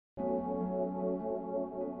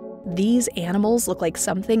These animals look like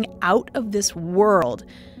something out of this world.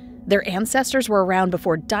 Their ancestors were around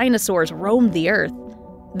before dinosaurs roamed the earth.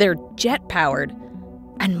 They're jet-powered,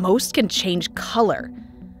 and most can change color.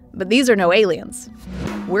 But these are no aliens.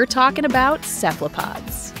 We're talking about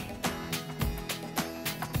cephalopods.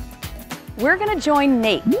 We're going to join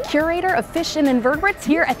Nate, curator of fish and invertebrates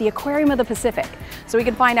here at the Aquarium of the Pacific, so we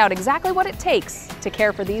can find out exactly what it takes to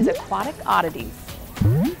care for these aquatic oddities.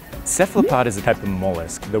 Cephalopod is a type of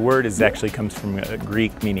mollusk. The word actually comes from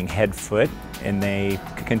Greek meaning head foot, and they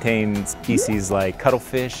contain species like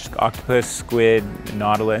cuttlefish, octopus, squid,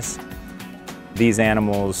 nautilus. These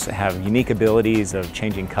animals have unique abilities of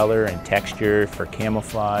changing color and texture for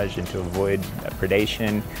camouflage and to avoid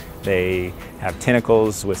predation. They have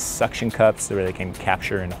tentacles with suction cups where they can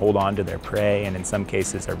capture and hold on to their prey, and in some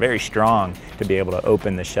cases are very strong to be able to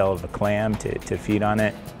open the shell of a clam to feed on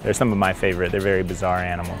it. They're some of my favorite. They're very bizarre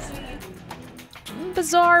animals.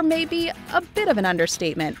 Bizarre may be a bit of an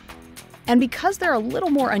understatement. And because they're a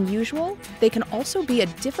little more unusual, they can also be a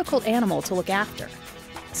difficult animal to look after.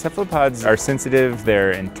 Cephalopods are sensitive,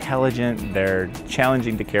 they're intelligent, they're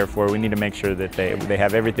challenging to care for. We need to make sure that they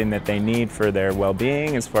have everything that they need for their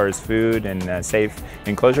well-being as far as food and safe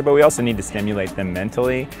enclosure, but we also need to stimulate them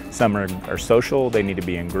mentally. Some are social, they need to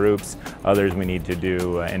be in groups. Others we need to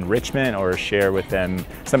do enrichment or share with them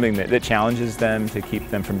something that challenges them to keep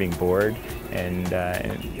them from being bored and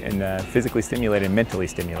physically stimulated and mentally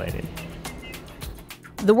stimulated.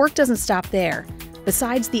 The work doesn't stop there.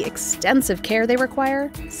 Besides the extensive care they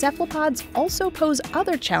require, cephalopods also pose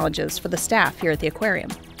other challenges for the staff here at the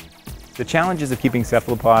aquarium. The challenges of keeping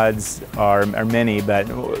cephalopods are many, but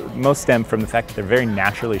most stem from the fact that they're very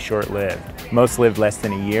naturally short-lived. Most live less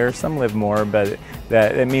than a year, some live more, but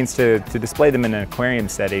that means to display them in an aquarium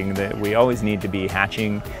setting that we always need to be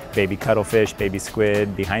hatching baby cuttlefish, baby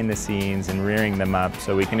squid behind the scenes and rearing them up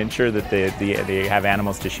so we can ensure that they have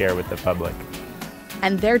animals to share with the public.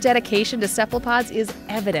 And their dedication to cephalopods is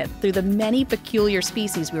evident through the many peculiar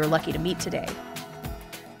species we were lucky to meet today.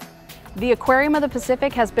 The Aquarium of the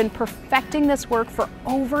Pacific has been perfecting this work for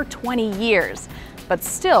over 20 years. But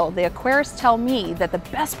still, the aquarists tell me that the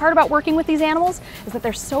best part about working with these animals is that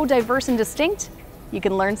they're so diverse and distinct, you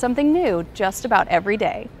can learn something new just about every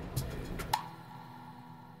day.